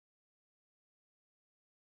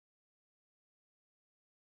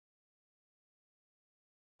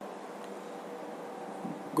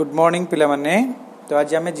Good morning पिला माने। तो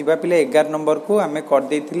आज आम जा पिले 11 नंबर को आम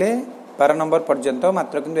करदे 12 नंबर पर्यंत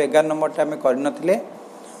मात्र किंतु 11 नंबर आम करनथिले।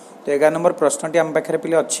 तो 11 नंबर प्रश्नटी आम पाखे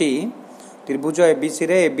पिले अच्छी त्रिभुज एबीसी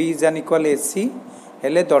रे A B is an equal AC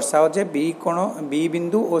हेले दर्शाओ जे बी कोण बी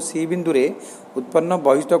बिंदु और सी बिंदु रे उत्पन्न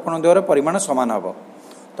बहिष्ठ कोण द्वारा परिमाण समान हम।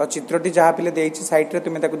 तो चित्रटी जहाँ पिले देछि साइड रे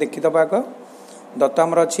तुमे ताकू देखि दबा आग। दत्त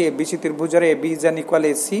आमर अच्छी एबीसी त्रिभुज रे A B is an equal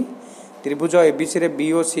AC त्रिभुज एबीसी रे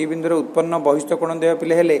बी और सी बिंदु रे उत्पन्न बहिष्ठ कोण देह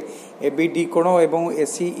पिले हेले ए बी डी कोण एवं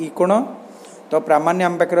एसी ई कोण। तो प्रामाण्य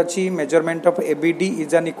आम पाखे अच्छी measurement of A B D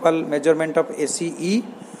is an equal measurement of AC ई।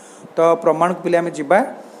 तो प्रमाण को पिले आम जा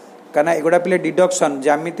कहीं एगुड़ा पिले डिडक्शन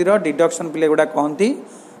ज्यामितिर डिडक्शन पिले एगुड़ा कहती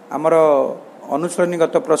आमर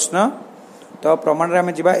अनुसरणीगत प्रश्न। तो प्रमाण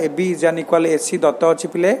आम जा A B is an equal AC Dutt अच्छी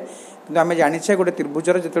पिले कि आम जाने गोटे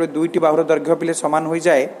त्रिभुजर जो दुईटी बाहुर दैर्घ्य पिले सामान हो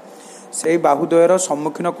जाए से बाहुद्वयर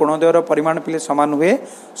सम्मुखीन कोणद्वयर परिमाण पिले सामान हुए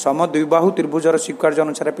सम द्विबाहु त्रिभुजर स्वीकार्य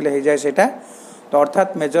अनुसार पिले हो जाए सेटा। तो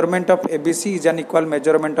अर्थात measurement of ABC is an equal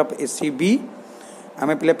measurement of ACB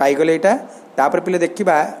आम पिले पाईगले यहाँ। तापर पिले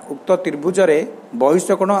देखा उक्त त्रिभुजरे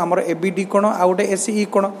बहिष्ठ कोण आमर एबीडी कोण आ गोटे एसीई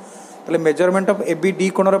कोण। ताले मेजरमेंट ऑफ एबीडी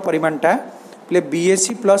कोणर परिमाणटा पिले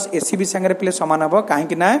बीएसी प्लस एसीबी सांगे पिले सामान हम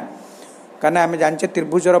कहीं ना आम जाने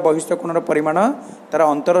त्रिभुजर बहिष्ठ कोणर परिमाण तार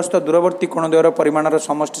अंतरस्थ दूरवर्ती कोण द्वयर परिमाणर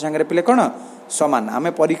समष्टि सांगे पिले कौन सामान। आम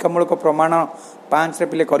परीक्षामूलक प्रमाण 5 रे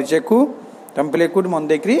पिले करिचे को तुम पिले को मन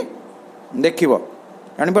देकरी देखिबो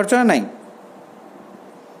जानिपारछ ना नहीं।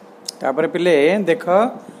 तापर पिले देख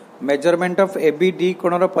मेजरमेंट ऑफ एबीडी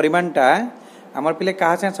कोणर परिमाणटा आमर पिले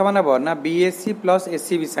कहा संगे सामान हम ना बीएससी प्लस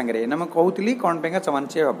एसीबी सांगे ना मैं कहूली कौन पे सामान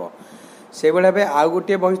से हम से भाव आउ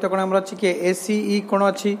गोटे बहिष्ठ कोण आमर अच्छी किए एसीई कोण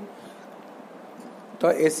अच्छी।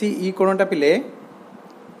 तो एसीई कोणटा पिले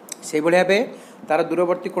से भाव तार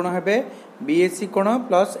दूरवर्ती कोण हे बीएससी कोण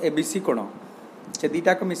प्लस एबीसी कोण से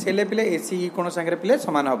दुटा को मिसेले पिले एसीई कोण सांगे पिले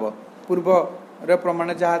सामान हम। पूर्वर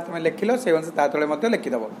प्रमाण जहाँ तुम लिखिल से अनुसार तले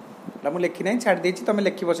लिखिदेव मुझे लिखी ना छाड़ देती तुम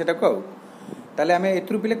लिखो से ताले आम ए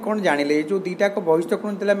पिले कौन जानिले जो दुटा को बहिष्ठ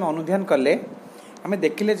कोण आम अनुध्यान कले आम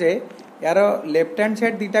देखिले जे यार लेफ्ट हैंड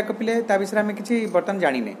साइड दुटा को पिले ता विषय आम कि बर्तमान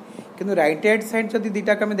जानिने किंतु राइट हैंड साइड जब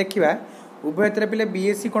दुटा को आम देखा उभय पिले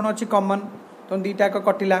बीएससी कोण अच्छी कमन तो दुटा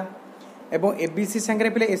कटिला एवं एबीसी सांगे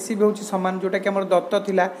पिले एसी भी हूँ सामान जोटा कि आम दत्त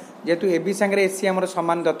थिला जेहेतु एबी सांगे एसी आम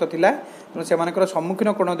सामान दत्त थिला तेणु से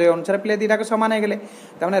सम्मुखीन कोण द्वय अनुसार पिले दुटा सामान हो गले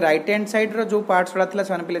ताने राइट हैंड साइड रो जो पार्ट छड़ा थिला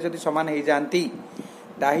से पिले जदि सामान हो जाती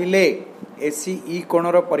ताहिले एसीई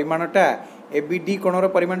कोणर परिमाणटा एबीडी कोणर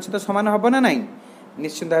परिमाण सहित सामान हम ना नहीं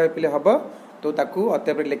निश्चिंत भाव पिले हम। तो ताकू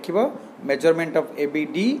अतः लिखिबो मेजरमेंट ऑफ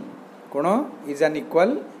एबीडी कोण is an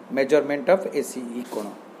equal measurement of ACE कोण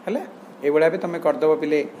है ये तुम करदेव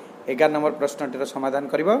पिले 11 नंबर प्रश्नटीर समाधान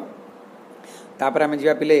कर। तापर आम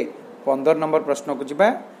जा पिले 15 नंबर प्रश्न को जीवा।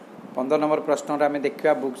 15 नंबर प्रश्न आम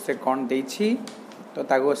देखा बुक से कौन देछि तो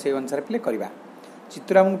ताको से अनुसार पिले करवा।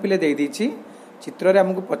 चित्र आमको पिले दे देछि चित्र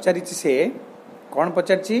आमको पचारि से कौन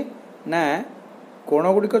पचारि ना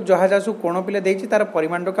कोण गुड़िक जहाँ जहाँ कोण पिले देछि तार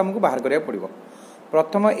परिमाण को आमको बाहर करा पड़ो।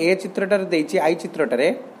 प्रथम ए चित्रटार देछि आई चित्रटार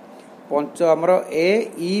पंच आमर ए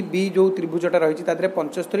ई बी जो त्रिभुजटा रही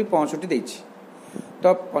 75 65 देछि।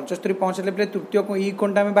 तो 75 65 पिले तृतीय को ई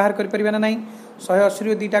कोणटा आम बाहर कर ना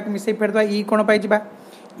 180 दुटा को मिसई फेरदा ई कोण पाई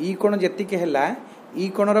ई कोण जेतिके हैला ई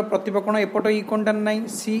कोणर प्रतिपकोण एपट ई कोणटा ना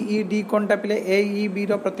सी ई डी कोणटा पिले ए ई बी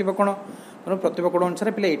रो प्रतिपकोण तेणु प्रतिपकोण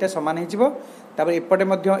अनुसार पिले यहाँ सामान होपर एपटे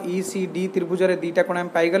ई सी डी त्रिभुजर दुटा कोण आम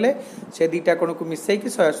पाईगले से दुटा कोण को मिसईकि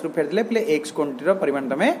 180 फेरदे पिले एक्स कोणटीर परिमाण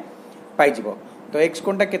तुम पाइज। तो एक्स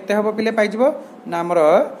कोणटा केते हम पिले पाइज ना आमर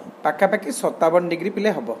पाखापाखि 57 डिग्री पिले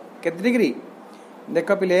हम केते डिग्री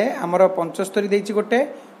देख पिले आमर 75 देछि गोटे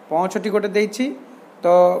 65 गोटे देछि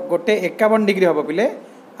तो गोटे 51 डिग्री हम पिले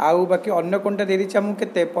आउ बाकी अन्य कोणटा दे देछि हमहु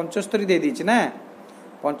केते 75 दे देछि ना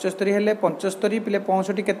 75 हेले 75 पिले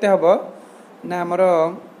 65 केते हम ना आमर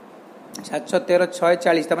 7 13 6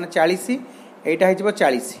 40 तार 40 एटा हो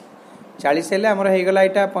 40 40 हेले आमर हो गला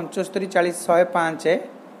एटा 75 40 105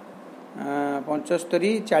 75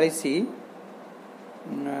 40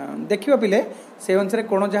 देखिबा पिले से अनुसार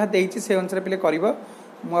कोण जहाँ देछि से अनुसार पिले करिवो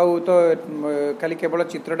मु तो खाली केवल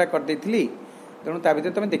चित्रटा कर देथिली तेणु ता भीतर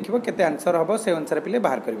तुम देखिबो केते आंसर हम से अनुसार पिले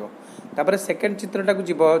बाहर करिवो। तापर सेकंड चित्रटा को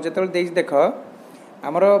जीवो जेतल देछि देख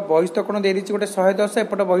आमर बहिष्ठ कोण दे देछि गोटे 110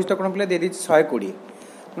 एपट बहिष्ठ कोण पिले दे देछि 120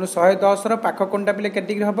 तेणु 110 रो पाख कोणटा पिले केते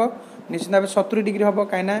डिग्री हम निश्चित भाव 70 डिग्री हम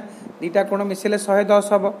कहीं दुटा कोण मिसेले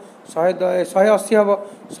 110 हम 180 हम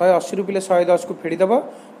 180 रु पिले 110 को फेड़ीदेव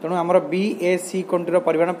तेणु आमर बी ए सी कोणटीर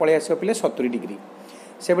परिमाण पलि आस पिले 70 डिग्री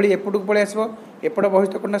से एपट को पलि आस एपट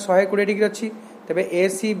बहिष्ठ कोणटा 120 डिग्री अच्छी तेबे ए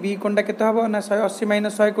सी बी कोणटा केते हबो ना 180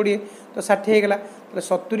 माइनस 120 तो 60 हे गेला तले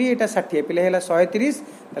 70 एटा 60 पिले हेला 130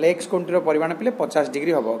 तले एक्स कोणटीर परिमाण पिले 50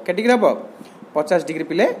 डिग्री हबो के डिग्री हबो 50 डिग्री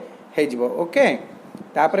पिले हे जिवो ओके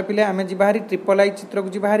तापर पिले आमे जि बाहरी ट्रिपल आई चित्र को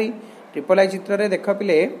जि बाहरी ट्रिपल आई चित्र रे देख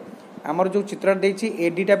पिले हमर जो चित्र देछि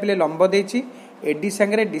एडी टा पिले लंब देछि एडी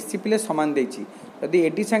संगे डीसी पिले समान देछि यदि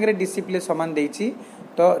एडी संगे डीसी पिले समान देछि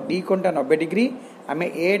तो डी कोणटा 90 डिग्री आमे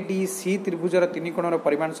ए डी सी त्रिभुजर तीन कोणर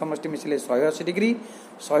परिमाण समष्टि मिसिले 180 डिग्री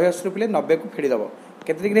 180 पिले 90 को फेडी दबो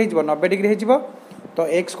केते डिग्री हेजिबो 90 डिग्री हेजिबो तो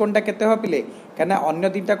एक्स कोणटा केते हो पिले कना अन्य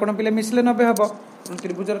तीनटा कोण पिले मिसिले 90 हबो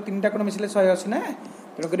त्रिभुजर तीनटा कोण मिसिले 180 ना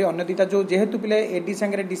तेणु करी अन्य तीनटा जो जेहेतु पिले एडी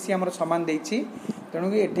संगे डीसी हमर समान देछि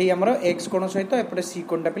तेणु कि एठी हमर एक्स कोण सहित एपटे सी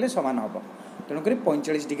कोणटा पिले समान हबो तेणु करी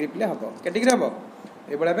 45 डिग्री पिले हबो के डिग्री हबो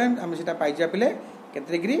ए बडा बे हम सेटा पाइजा पिले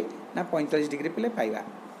केते डिग्री ना 45 डिग्री पिले पाइबा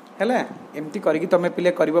हैला एमती करिकि तमे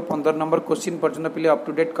पिले करिवो 15 नंबर क्वेश्चन पर्यंत पिले अप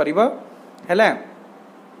टू डेट करिवो हैला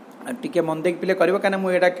टिके मन देख पिले करिवो काना मु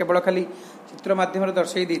एडा केवल खाली चित्र माध्यम रे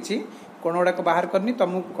दर्शाई देछि कोन ओडा को बाहर करनी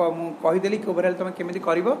तमु कहि देली कि ओवरऑल तमे केमिति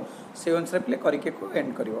करिवो से अनुसार पिले करिके को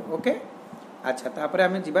एंड करिवो ओके अच्छा तापर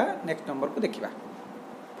हमें जिबा नेक्स्ट नंबर को देखिबा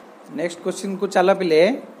नेक्स्ट क्वेश्चन को चला पिले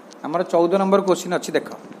हमर 14 नंबर क्वेश्चन अछि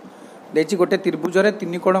देखो देछि गोटे त्रिभुज रे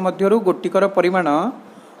तीन कोण मध्यरु गोटिकर परिमाण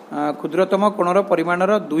क्षुद्रतम कोणर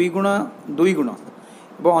परिमाणर 2 गुण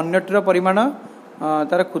एवं अन्यटर परिमाण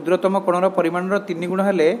तार क्षुद्रतम कोणर परिमाणर 3 गुण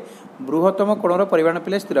हेले बृहत्तम कोणर परिमाण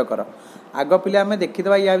पिले स्थिर कर आग पिले आमे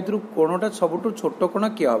देखिदबा या भितर कोणटा सबटु छोटो कोण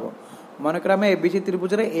कि हबो मनकर आमे एबीसी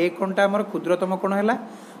त्रिभुज रे ए कोणटा हमर क्षुद्रतम कोण हैला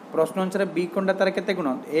प्रश्न अनुसार बी कोणटा तार केते गुण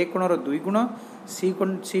ए कोणर 2 गुण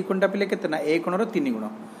सी कोणटा पिले केते ना ए कोणर 3 गुण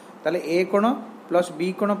ताले ए कोण प्लस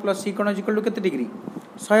बी कोण प्लस सी कोण इक्वल टू केते डिग्री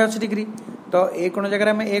 180 डिग्री तो ए कोण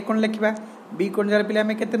जगह में ए कोण लिखिबा बी कोण जगह पिले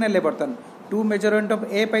हमें केते नेले बर्तन 2 मेजरमेंट ऑफ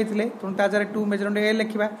ए पाइथिले तुम ता जगह 2 मेजरमेंट ए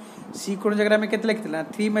लिखिबा सी कोण जगह में केते लिखिथिला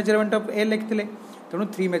 3 measurement of A लिखिथिले Tanu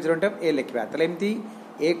 3 measurement of ए लिखिबा तले एमती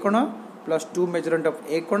ए कोण प्लस 2 मेजरमेंट ऑफ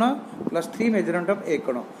ए कोण प्लस 3 मेजरमेंट ऑफ ए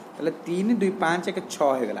कोण तले 3 2 5 1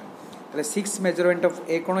 6 हे गला तले 6 मेजरमेंट ऑफ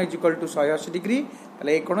ए कोण इज इक्वल टू 180 डिग्री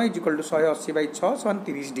तले ए कोण इज इक्वल टू 180 बाय 6 समान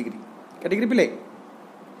 30 डिग्री के डिग्री पिले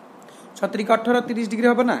 36 का 18 30 डिग्री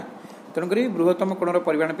हबो ना तेणु करी बृहत्तम कोणर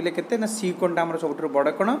परिमाण पिले केते ना सी कोणटा हमर सबटु बड़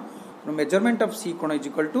कोण मेजरमेंट ऑफ सी कोण इज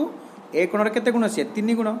इक्वल टू ए कोणर केते गुण से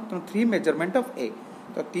 3 गुण तो 3 मेजरमेंट ऑफ ए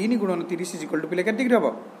तो 3 गुण 30 इज इक्वल टू पिले के डिग्री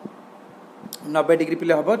हबो 90 डिग्री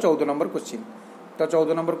पिले हबो 14 नंबर क्वेश्चन तो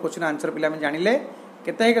 14 नंबर क्वेश्चन आंसर पिले हम जानिले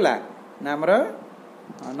केते हे गला ना हमर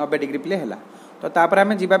 90 डिग्री पिले हला तो तापर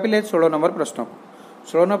हम जिबा पिले 16 नंबर प्रश्न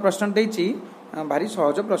 16 नंबर प्रश्न देछि भारी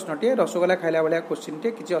सहज प्रश्नटे रसगोला खाइला भाया क्वेश्चन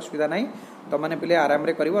टे किसी असुविधा ना तो मैंने पिले आराम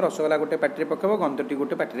रे करिवो रसगोला गोटे पार्टी पकेबो गंधटी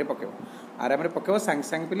गोटे पार्टी पकेबो आराम रे पकेबो सांग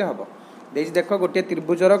सांग पिले हबो देछि देखो गोटे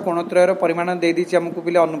त्रिभुजर कोणत्रयर परिमाण दे दिछि हमकु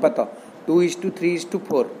पिले अनुपात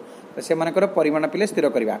 2:3:4 तो से मानकर परिमाण पिले स्थिर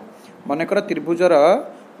करबा मानकर त्रिभुजर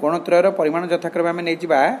कोणत्रयर परिमाण यथाक्रम हम नै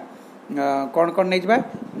जिबा कोन कोन नै जिबा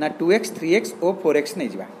ना 2x 3x और 4x नै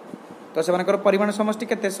जिबा तो से मानकर परिमाण समष्टि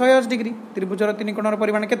केते 180 डिग्री त्रिभुजर तीन कोणर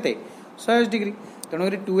परिमाण केते 180 डिग्री तेणु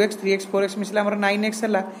 2x 3x 4x मिसले हमर 9x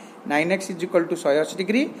हला 9x is equal to 180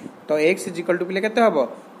 degree तो x इज इक्वल टू पिले केते हबो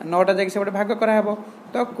 9टा जाके से भाग करा हबो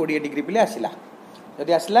तो 20 डिग्री पिले आसिला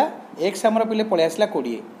जदि आसिला x हमर पिले पळे आसिला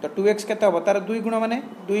 20 तो 2x केते हबो तार 2 गुण माने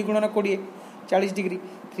 2 गुणन 20 40 डिग्री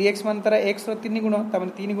 3x मान तार x रो 3 गुण ता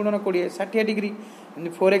माने 3 गुणन 20 60 डिग्री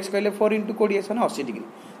 4x कहले 4 * 20 सने 80 डिग्री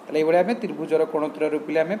तले ए बडा हमें त्रिभुजर कोणत्र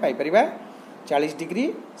पिले हमें पाई परिबा 40 डिग्री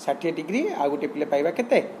 60 डिग्री आ गोटे पिले पाइबा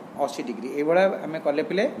केते 80 डिग्री ए बडा हमें कले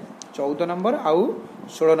पिले 14 नंबर आउ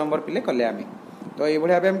 16 नंबर पिले कले हमें तो ए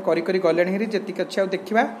बडा हम करी करी गलेनी हेरी जति कछा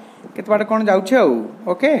देखिबा केते बाटा कोन जाउछे आउ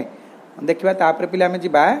ओके देखिबा तापर पिले हमें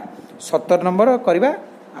जिबा 17 नंबर करबा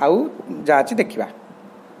आउ जाची देखिबा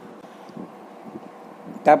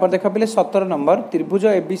तापर देख पिले 17 नंबर त्रिभुज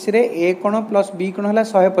एबीसी रे ए कोण प्लस बी कोण हला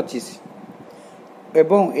 125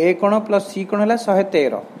 एवं ए कोण प्लस सी कोण हला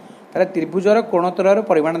 113 तारे त्रिभुजर कोणत्रयर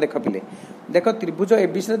परिमाण देख पिले देख त्रिभुज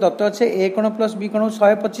एबीसी रे दत्त अछि ए कोण प्लस बी कोण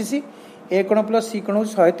 125 ए कोण प्लस सी कोण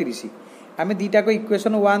 130 आमे दीटा को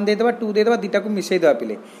इक्वेशन 1 दे देबा 2 दे देबा दीटा को मिसै देबा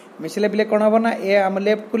पिले मिसले पिले कोण हबो ना ए हम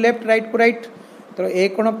लेफ्ट को लेफ्ट राइट को राइट तो ए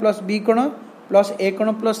कोण प्लस बी कोण प्लस ए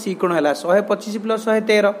कोण प्लस सी कोण हला 125 प्लस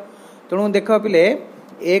 113 तेणु देख पिले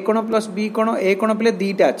ए कोण प्लस बी कोण ए कोण पिले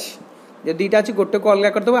दीटा अछि जे दीटा अछि गोटे को अलगा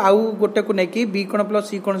कर देबो आउ गोटे को नेकी बी कोण प्लस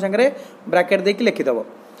सी कोण संगे ब्रैकेट देकी लिखि देबो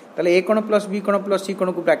ताले ए कोण प्लस बी कोण प्लस सी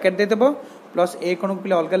कोण को ब्रैकेट दे देबो प्लस ए कोण को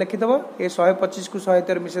पिले अलगा लिखि देबो ए 125 को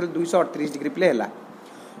 113 मिसले 238 डिग्री पिले हला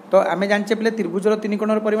तो आमे जानचे पिले त्रिभुजर तीन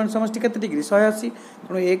कोणर परिमाण समष्टि केते डिग्री 180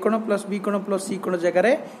 तेणु ए कोण प्लस बी कोण प्लस सी कोण जगह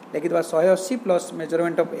रे लिखि देबा 180 प्लस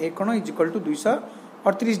मेजरमेंट ऑफ ए कोण इज इक्वल टू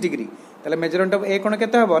 238 डिग्री ताले मेजरमेंट ऑफ ए कोण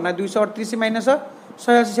केते हबो ना 238 माइनस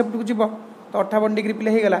 180 सेपटू जीव तो 58 डिग्री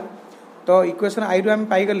पिले हे गला। तो इक्वेशन आई रु हम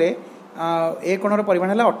पाई गले ए कोणर परिमाण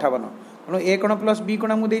है 58 तेणु ए कोण प्लस बी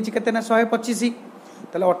कोण मु देछि केते ना 125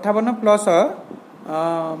 ताले 58 प्लस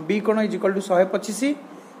बी कोण इज इक्वल टू 125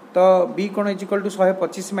 तो बी कोण is equal to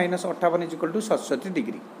 125 minus 58 is equal to 67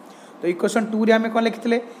 degree. तो इक्वेशन 2 रे हमें कोन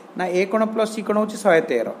लिखितले ना ए कोण प्लस सी कोण होछि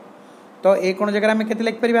 113 तो ए कोण जगह हमें केते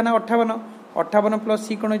लिख परिबा ना 58 प्लस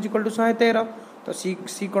सी कोण इज इक्वल टू 113 तो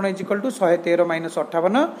सी कोण is equal to 113 minus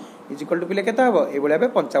 58 is equal to पिले केते हबो ए बळे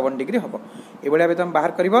 55 डिग्री हबो। ए बळे तुम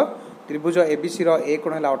बाहर करिवो त्रिभुज एबीसी रो ए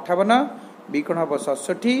कोण हला 58 बी कोण हबो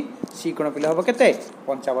 67 सी कोण पिले हबो केते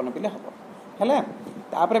 55 पिले हबो हैला।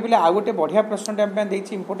 तापर पिले आ गोटे बढ़िया प्रश्न टे हम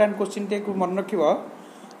देछि इंपोर्टेंट क्वेश्चन टे को मन रखिवो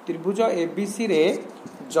त्रिभुज एबीसी रे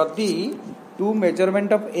जदि 2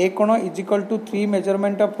 मेजरमेंट ऑफ ए कोण is equal to 3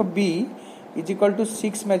 measurement of B is equal to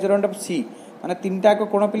 6 measurement of सी माने तीनटा को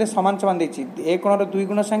कोण पिले समान समान देछि ए कोण रो 2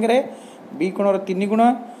 गुण संगे बी कोण रो 3 गुण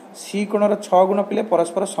सी कोण रो 6 गुण पिले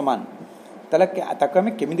परस्पर समान तले ताको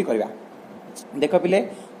हमें केमिति करबा देखो पिले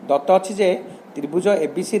दत्त अछि जे त्रिभुज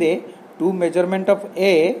एबीसी रे 2 measurement of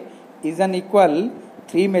A is an equal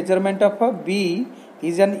 3 measurement of B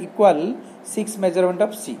is an equal 6 measurement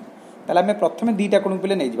of सी ताले हमें प्रथमे दीटा कोण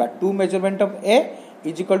पिले नै जिबा 2 measurement of A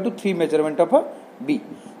is equal to 3 measurement of B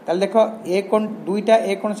ताले देखो ए कोण दुईटा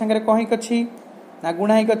ए कोण संगे कहिक अछि ना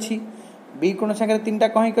गुणाहिक अछि बी कोण संगे तीनटा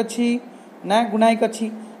कहिक अछि ना गुणाहिक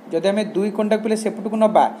अछि जदि हमें 2 कोणटा पिले सेपटू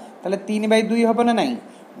नबा ताले 3/2 हबो ना नाही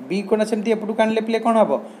बी कोण सेमति एपटू कानले पिले कोण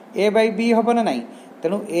हबो a/b हबो ना नाही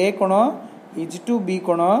तेनु ए कोण इज टू बी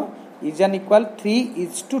कोण is an equal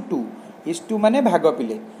 3:2 is to माने भाग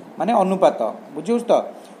पिले माने अनुपात बुझिउस तो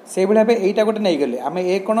से भले भाबे एटा गोटे नै गेले आमे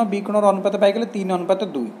ए कोण बी कोण रो अनुपात पाइ गेले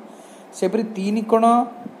 3:2 से परि 3 कोण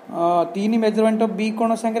 3 मेजरमेंट ऑफ बी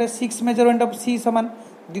कोण संगे 6 मेजरमेंट ऑफ सी समान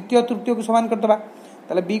द्वितीय तृतीय को समान कर दबा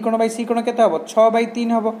ताले बी कोण बाय सी कोण केते हबो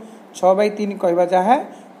 6/3 हबो 6/3 कहबा जहा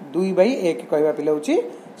 2/1 कहबा पिले होची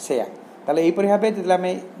सेया ताले एई परि भाबे जतला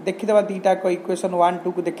में देखि दबा दीटा को इक्वेशन 1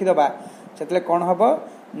 2 को देखि दबा सेतले कोण हबो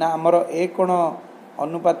ना हमर ए कोण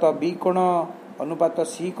अनुपात बी कोण अनुपात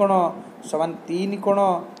सी कोण समान 3 कोण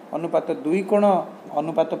अनुपात 2 कोण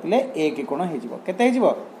अनुपात पिले 1 कोण हे जिवो केते हे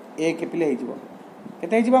जिवो 1 पिले हे जिवो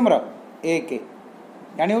केते हे जिवो हमर 1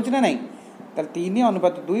 जानि होछ ना नाही त 3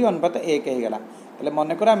 अनुपात 2 अनुपात 1 हे गला तले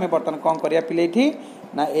मन कर हमें बर्तन कोन करिया पिले एठी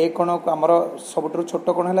ना ए कोण को हमर सबटरु छोट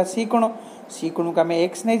कोण हला सी कोण को हमें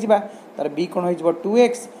x नै जिबा तार b कोण हे जिवो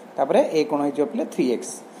 2x तापरे a कोण हे जिवो पिले 3x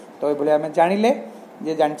तो ए भले हमें जानिले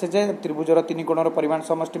जे जानछे जे त्रिभुजर 3 कोणर परिमाण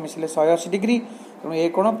समष्टि मिसिले 180 डिग्री तेणु ए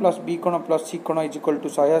कोण प्लस बी कोण प्लस सी कोण इज इक्वल टू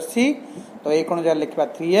 180 तो ए कोण जगह लिखबा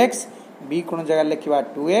 3x बी कोण जगह लिखबा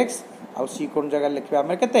 2x आ सी कोण जगह लिखबा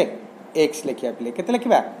हमर केते x लिखिया पिले केते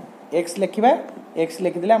लिखबा x लिखबा x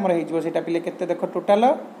लिखि दिले हमर हे जिवो सेटा पिले केते देखो टोटल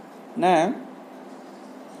ना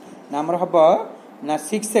हमर हबो ना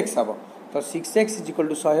 6x हबो तो 6x इज इक्वल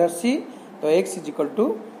टू 180 तो x is equal to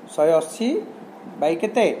 180 bye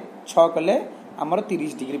केते 6 कले हमर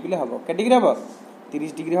 30 डिग्री पिले हबो के डिग्री हबो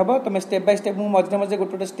 30 डिग्री हबो तमे स्टेप बाय स्टेप मु मझे मझे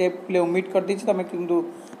गोटे स्टेप पिले ओमिट कर दिछि तमे किंतु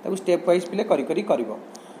ताकू स्टेप वाइज पिले करी करी करबो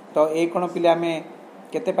तो ए कोण पिले हमें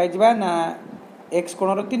केते पाइ जिबा ना x कोण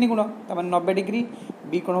रो 3 गुण तमे 90 डिग्री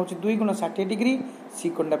b कोण होछि 2 गुण 60 डिग्री c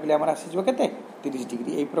कोणटा पिले हमर आसी जिवो केते 30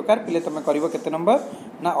 डिग्री एई प्रकार पिले तमे करबो केते नंबर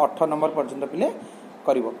ना 8 नंबर पर्यंत पिले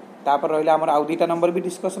करबो तापर रहिला हमर आउ दुईटा नंबर भी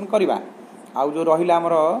डिस्कशन करबा आउ जो रहिला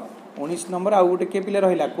हमर 19 नंबर आउ गोटे के पिले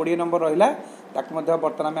रहिला 20 नंबर रहिला ताकि मध्य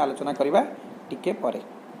वर्तमान में आलोचना करबा टिके परे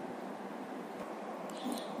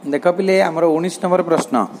देखो पिले हमर 19 नंबर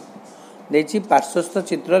प्रश्न देछि पार्श्वस्थ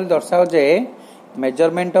चित्र रे दर्शाओ जे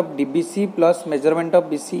measurement of DBC plus measurement of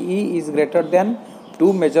BCE is greater than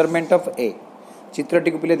 2 measurement of ए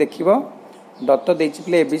चित्रटी को पिले देखिबो दत्त देछि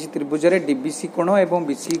पिले एबीसी त्रिभुज रे डीबीसी कोण एवं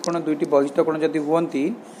बीसीई कोण दुईटी बहिष्ठ कोण जदि हुवंती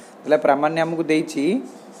तले प्रामाण्य हमकु देछि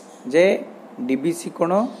जे डीबीसी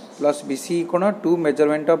कोण प्लस बीसीई कोण 2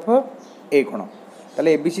 मेजरमेंट ऑफ ए कोण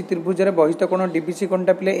ताले एबीसी त्रिभुज रे बहिष्ठ कोण डीबीसी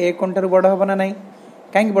कोणटा पिले ए कोण थारु बड़ हबो ना नाही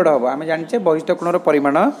काहे बड़ हबो आमे जानिचे बहिष्ठ कोणर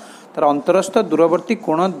परिमाण तार अंतरस्थ दूरवर्ती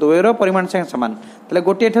कोण द्वयर परिमाण संगे समान ताले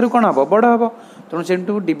गोटे थारु कोण हबो बड़ हबो तणु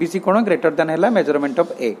सेंटू डीबीसी कोण ग्रेटर देन हैला मेजरमेंट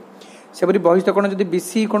ऑफ ए सेपरि बहिष्ठ कोण जदि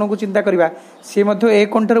बीसी कोण को चिंता करबा से मध्य ए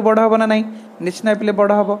कोण थारु बड़ हबो ना नाही निश्चय पिले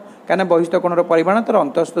बड़ हबो काना बहिष्ठ कोणर परिमाण तार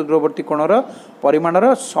अंतरस्थ दूरवर्ती कोणर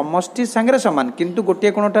परिमाणर समष्टि संगे समान किंतु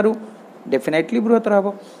गोटे कोण थारु डेफिनेटली बृहत्तर हबो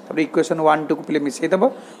तबरे इक्वेशन 1 2 को पिले मिसै दबो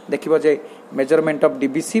देखिबो जे measurement of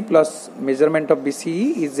DBC plus measurement of BCE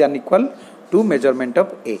is an equal to measurement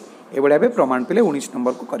of ए एबडा बे प्रमाण पिले 19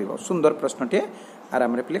 नंबर को करिवो सुंदर प्रश्नटे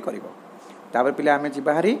आराम रे पिले करिवो तापर पिले आमे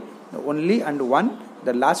जिबाहारी only and one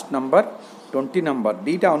the last number 20 number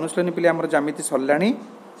दीटा अनुशीलन पिले आमर जमिति सरलाणी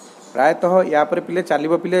प्रायतः या पर पिले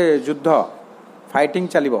चलिबो पिले युद्ध फाइटिंग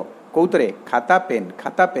चलिबो कौतरे खाता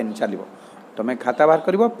पेन चलिबो तुम्हें खाता बाहर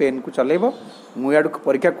कर पेन को चलेब मुझे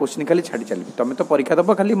परीक्षा क्वेश्चन खाली छाड़ी चलि तुम्हें तो परीक्षा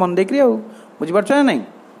दब खाली मन देख बुझीपार ना नहीं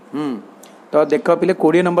तो देख पिले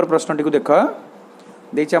 20 नंबर प्रश्न टी देख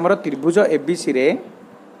देखिए आमर त्रिभुज एबीसी रे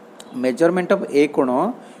मेजरमेंट ऑफ ए कोण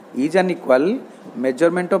is an equal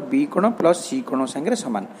measurement of B कोण प्लस सी कोण संगे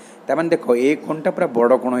सामान तमें देख ए कोणटा पूरा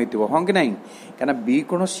बड़ कोण हो हाँ कि नहीं क्या बी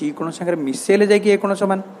कोण सी कोण संगे मिसेले जाए ए कोण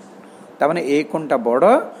सामान तमें ए कोणटा बड़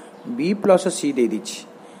बी प्लस सी दे दी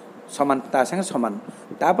सामान ता संगे सामान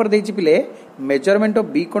तापर देछि पिले मेजरमेंट ऑफ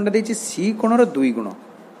बी कोणटा देछि सी कोणर 2 गुण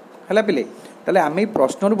हला पिले ताले आमे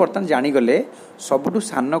प्रश्न बर्तमान जानीगले सबुठु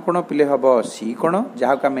सान कोण पिले हम सी कोण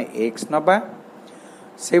जहाँ को आम एक्स नबा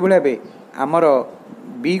से भाई आमर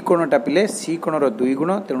बी कोणटा पिले सी कोणर 2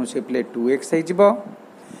 गुण तेणु से पिले 2x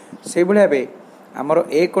से भाई आमर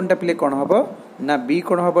ए कोणटा पिले कौन हम ना बी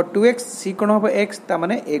कोण हम 2x सी कोण हम x ता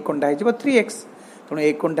माने ए कोणटा हो 3x तेणु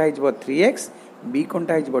ए कोणटा हो 3x बी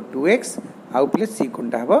कोणटा हो 2x आउ पिले सी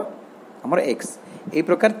कोणटा हम आमर x यही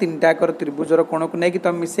प्रकार 3टा त्रिभुजर कोण को लेकिन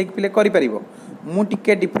तुम मिसेक पिले मु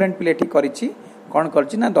टिके डिफरेंट पिले करिछि कौन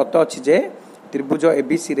करछि ना दत्त अछि जे त्रिभुज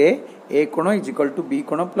एबीसी रे ए कोण इज इक्वल टू बी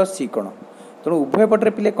कोण प्लस सी कोण तेणु उभय पटे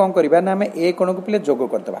पिले कौन करबा ना आम ए कोण को पिले जोग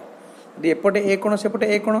करदबा यदि एपटे ए कोण सेपटे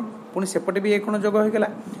ए कोण पुणी सेपटे भी ए कोण जोग हो गला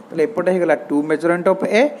तले एपटे हो गला 2 मेजरमेंट ऑफ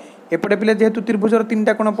ए एपटे पिले जेहेतु त्रिभुजर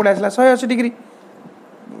 3टा कोण पळे आसला 180 डिग्री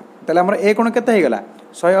तले हमर ए कोण केते हो गला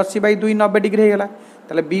 180 बाय 2 90 डिग्री हो गला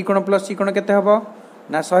तले बी कोण प्लस सी कोण केते हबो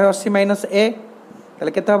ना 180 माइनस ए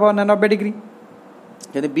तले केते हबो ना 90 डिग्री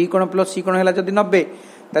यदि बी कोण प्लस सी कोण हैला जदि 90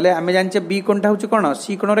 ताले आमे जानचे बी कोणटा होची कोण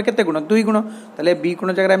सी कोण रे केते गुण 2 गुण ताले बी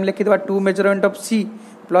कोण जगह आमे लिखि देबा 2 मेजरमेंट ऑफ सी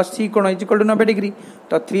प्लस सी कोण इज इक्वल टू 90 डिग्री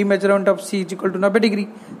तो 3 measurement of C is equal to 90 degree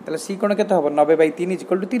ताले सी कोण केते हबो 90 bye 3 is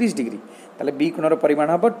equal to 30 degree ताले बी कोण रो परिमाण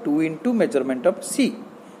हबो 2 इनटू मेजरमेंट ऑफ सी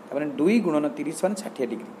ताने 2 गुणन 30 वन 60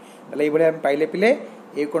 डिग्री ताले एबळे हम पाइले पिले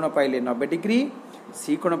ए कोण पाइले 90 डिग्री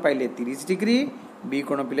सी कोण पाइले 30 डिग्री बी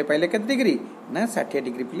कोण पिले पाइले केते डिग्री ना 60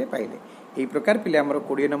 डिग्री पिले पाइले एही प्रकार पिले हमर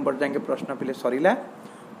 20 नंबर जाके प्रश्न पिले सरीला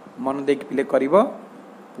मन देख पिले करिवो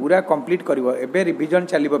पूरा कंप्लीट करिवो एबे रिवीजन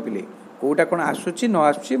चलिवो पिले कोटा कोन आसुची न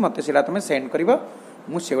आसुची मते सेला तमे सेंड करिवो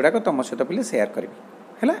मु सेगुडा को तम सहित पिले शेयर करबी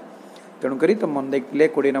हैला तेणु करी तो मन देख पिले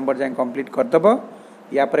 20 नंबर जाके कंप्लीट कर दबो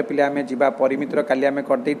या पर पिले आमे जिबा परिमितर काली आमे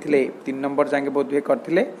कर देथिले 3 नंबर जाके बहुत हे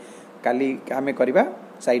करथिले काली आमे करबा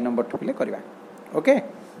 4 नंबर ठु पिले करबा ओके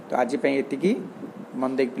तो आज पे एतिकी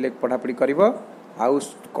मन देख पिले पढ़ा पढ़ी करिवो आउ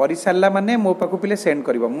करि सारला माने मो पाखु पिले सेंड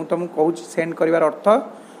करिवो मु तुम कहू सेंड करिवार अर्थ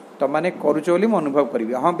तुम मैंने करुच अनुभव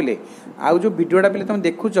करी हाँ पिले आउ जो भिडटा पिले तुम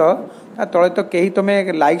देखुच तले तो कहीं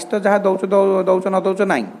तुम्हें लाइक्स तो जहाँ दौच दौच न दौच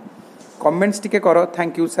ना कमेंट्स टिके कर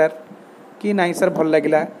थैंक यू सर कि नाई सर भल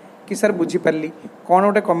लगिला कि सर बुझीपारि कौन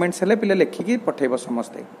गोटे कमेंट्स हेल्ले पिले लिखिकी पठेब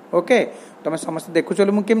समस्ते ओके तुम समस्ते देखुच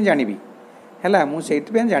मुझे जानी है मुझे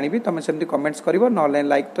जानी तुम सेमती कमेंट्स कर ना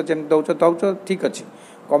लाइक तो जमी दौच दौच ठीक अच्छे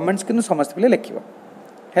कमेंट्स कि समस्त पिले लिख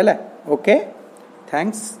है ओके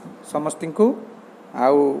थैंक्स समस्त को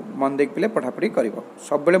आउ मन देख पिले पढ़ापढ़ी कर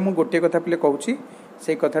सब मुझे गोटे कथा पिले कहूँ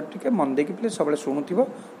से कथा टे मन देख पिले सब शुणुव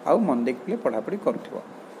आउ मन देख पिले पढ़ापढ़ी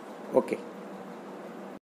करुव ओके।